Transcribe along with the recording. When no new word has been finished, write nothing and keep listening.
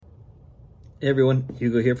Hey everyone,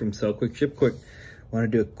 Hugo here from Sell Quick, Ship Quick. Want to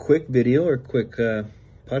do a quick video or quick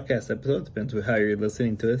podcast episode, depends on how you're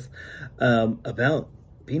listening to this, about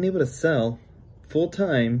being able to sell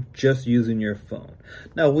full-time just using your phone.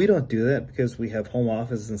 Now, we don't do that because we have home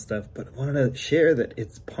offices and stuff, but I wanted to share that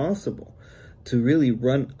it's possible to really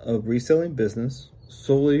run a reselling business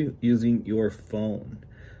solely using your phone.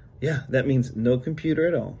 Yeah, that means no computer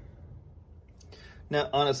at all. Now,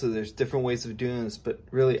 honestly, there's different ways of doing this, but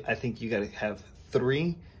really, I think you got to have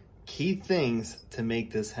three key things to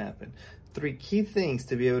make this happen. Three key things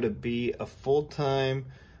to be able to be a full-time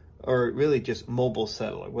or really just mobile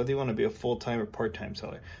seller, whether you want to be a full-time or part-time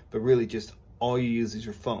seller, but really just all you use is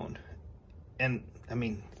your phone. And I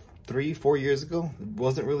mean, 3-4 years ago, it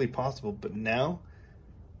wasn't really possible, but now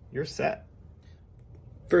you're set.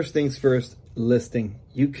 First things first, listing.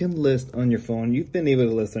 You can list on your phone. You've been able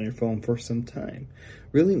to list on your phone for some time.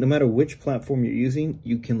 Really, no matter which platform you're using,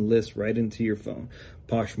 you can list right into your phone.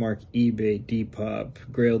 Poshmark, eBay, Depop,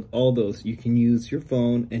 Grailed, all those. You can use your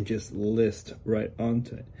phone and just list right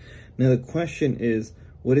onto it. Now the question is,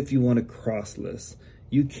 what if you want to cross list?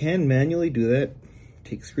 You can manually do that.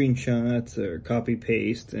 Take screenshots or copy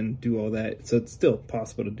paste and do all that. So it's still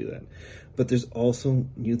possible to do that. But there's also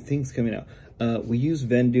new things coming out. We use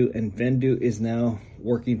Vendoo, and Vendoo is now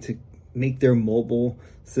working to make their mobile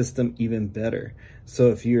system even better. So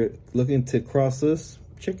if you're looking to cross list,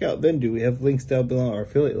 check out Vendoo. We have links down below, our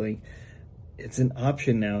affiliate link. It's an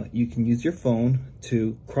option now. You can use your phone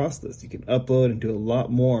to cross list. You can upload and do a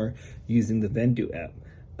lot more using the Vendoo app.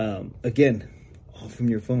 Again, all from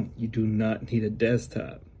your phone. You do not need a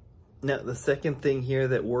desktop. Now, the second thing here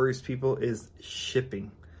that worries people is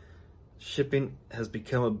shipping. Shipping has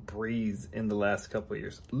become a breeze in the last couple of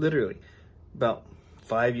years. Literally, about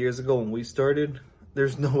 5 years ago when we started,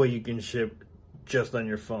 there's no way you can ship just on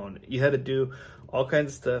your phone. You had to do all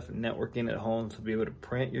kinds of stuff, networking at home to be able to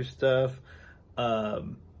print your stuff.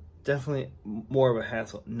 Definitely more of a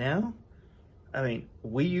hassle. Now, I mean,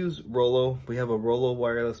 we use Rollo. We have a Rollo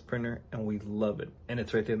wireless printer, and we love it. And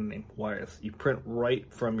it's right there in the name, wireless. You print right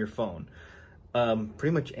from your phone.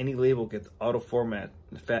 Pretty much any label gets auto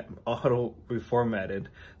reformatted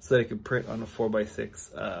so that it can print on a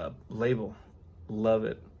 4x6 label. Love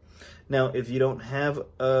it. Now, if you don't have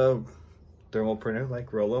a thermal printer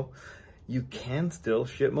like Rollo, you can still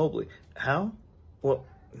ship mobily. How? Well,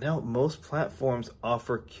 now most platforms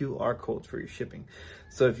offer QR codes for your shipping.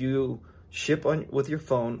 So if you ship with your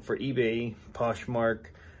phone for eBay, Poshmark,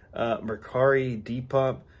 Mercari,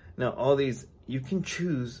 Depop, now all these, you can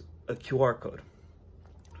choose a QR code.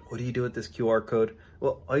 What do you do with this QR code?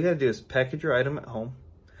 Well, all you gotta do is package your item at home,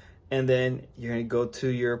 and then you're gonna go to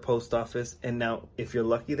your post office, and now if you're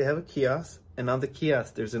lucky they have a kiosk, and on the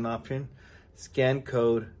kiosk there's an option, scan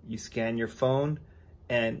code, you scan your phone,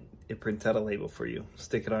 and it prints out a label for you.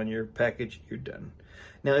 Stick it on your package, you're done.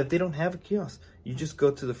 Now if they don't have a kiosk, you just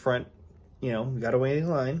go to the front, you gotta wait in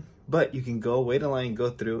line, but you can go wait in line,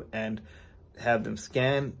 go through and have them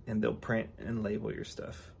scan, and they'll print and label your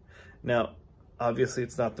stuff. Now, obviously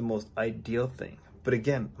it's not the most ideal thing, but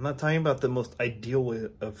again, I'm not talking about the most ideal way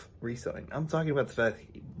of reselling. I'm talking about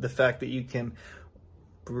the fact that you can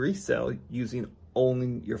resell using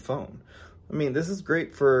only your phone. I mean, this is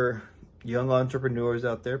great for young entrepreneurs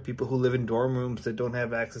out there, people who live in dorm rooms that don't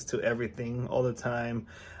have access to everything all the time.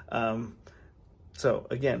 So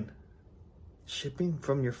again, shipping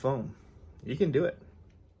from your phone, you can do it.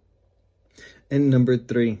 And number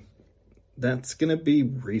 3, that's gonna be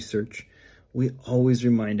research. We always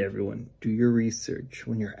remind everyone, do your research.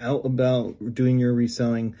 When you're out about doing your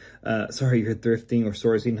reselling, your thrifting or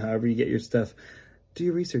sourcing, however you get your stuff, do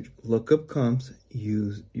your research. Look up comps,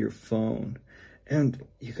 use your phone. And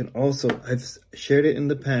you can also, I've shared it in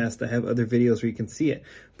the past, I have other videos where you can see it,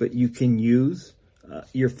 but you can use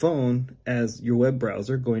your phone as your web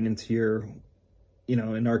browser going into your,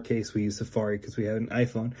 in our case, we use Safari because we have an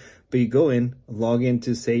iPhone, but you go in, log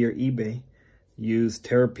into, say, your eBay, use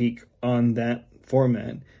Terapeak on that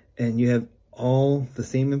format, and you have all the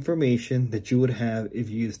same information that you would have if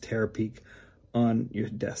you used Terapeak on your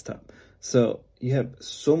desktop. So you have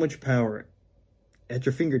so much power at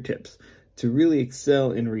your fingertips to really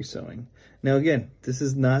excel in reselling. Now again, this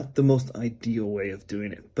is not the most ideal way of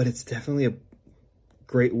doing it, but it's definitely a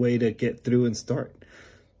great way to get through and start.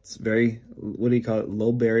 It's very,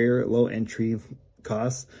 low barrier, low entry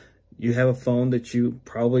costs. You have a phone that you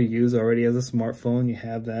probably use already as a smartphone. You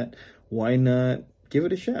have that. Why not give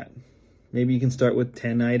it a shot? Maybe you can start with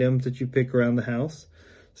 10 items that you pick around the house.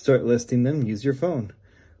 Start listing them. Use your phone.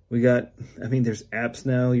 There's apps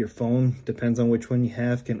now. Your phone, depends on which one you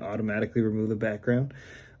have, can automatically remove the background.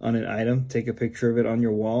 on an item, take a picture of it on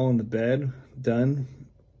your wall on the bed, done.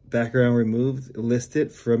 Background removed, list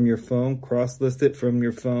it from your phone, cross-list it from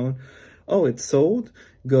your phone. Oh, it's sold?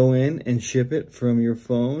 Go in and ship it from your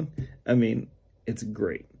phone. I mean, it's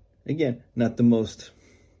great. Again, not the most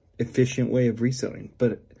efficient way of reselling,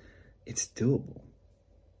 but it's doable.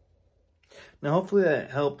 Now, hopefully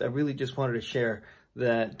that helped. I really just wanted to share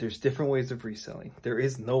that there's different ways of reselling. There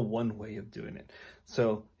is no one way of doing it.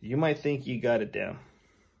 So you might think you got it down,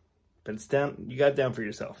 but it's down. You got it down for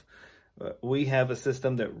yourself. We have a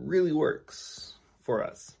system that really works for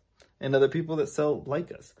us and other people that sell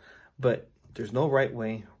like us, but there's no right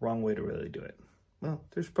way, wrong way to really do it. Well,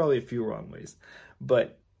 there's probably a few wrong ways,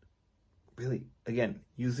 but really, again,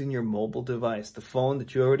 using your mobile device, the phone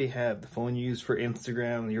that you already have, the phone you use for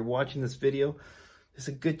Instagram, you're watching this video, there's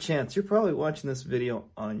a good chance you're probably watching this video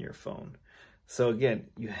on your phone. So again,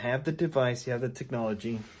 you have the device, you have the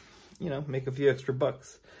technology, make a few extra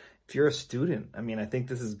bucks. If you're a student, I mean, I think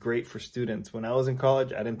this is great for students. When I was in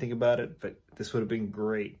college, I didn't think about it, but this would have been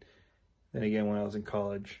great. Then again, when I was in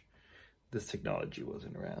college, this technology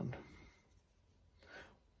wasn't around.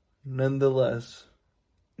 Nonetheless,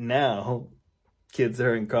 now kids that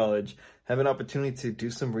are in college have an opportunity to do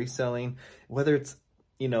some reselling, whether it's,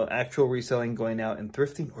 actual reselling, going out and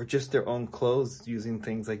thrifting, or just their own clothes, using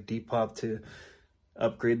things like Depop to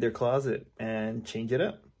upgrade their closet and change it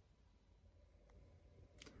up.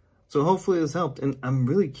 So hopefully this helped, and I'm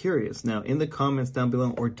really curious now, in the comments down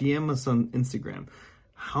below or DM us on Instagram,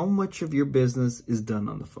 how much of your business is done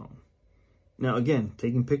on the phone? Now again,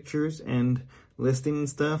 taking pictures and listing and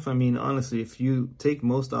stuff, I mean, honestly, if you take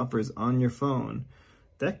most offers on your phone,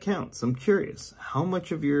 that counts. I'm curious, how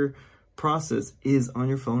much of your process is on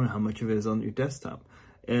your phone and how much of it is on your desktop?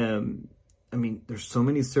 I mean, there's so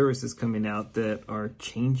many services coming out that are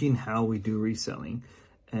changing how we do reselling,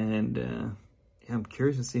 and I'm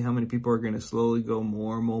curious to see how many people are going to slowly go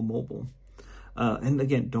more and more mobile. And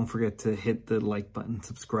again, don't forget to hit the like button,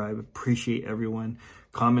 subscribe. Appreciate everyone.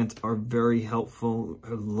 Comments are very helpful. I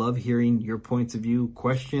love hearing your points of view.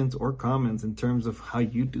 Questions or comments in terms of how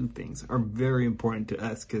you do things are very important to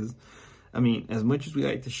us, because, I mean, as much as we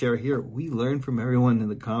like to share here, we learn from everyone in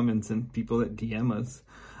the comments and people that DM us.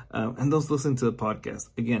 And those listen to the podcast.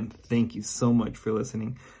 Again, thank you so much for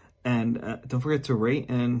listening. And don't forget to rate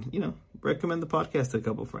and, recommend the podcast to a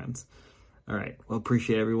couple friends. All right. Well,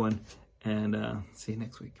 appreciate everyone. And see you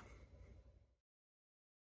next week.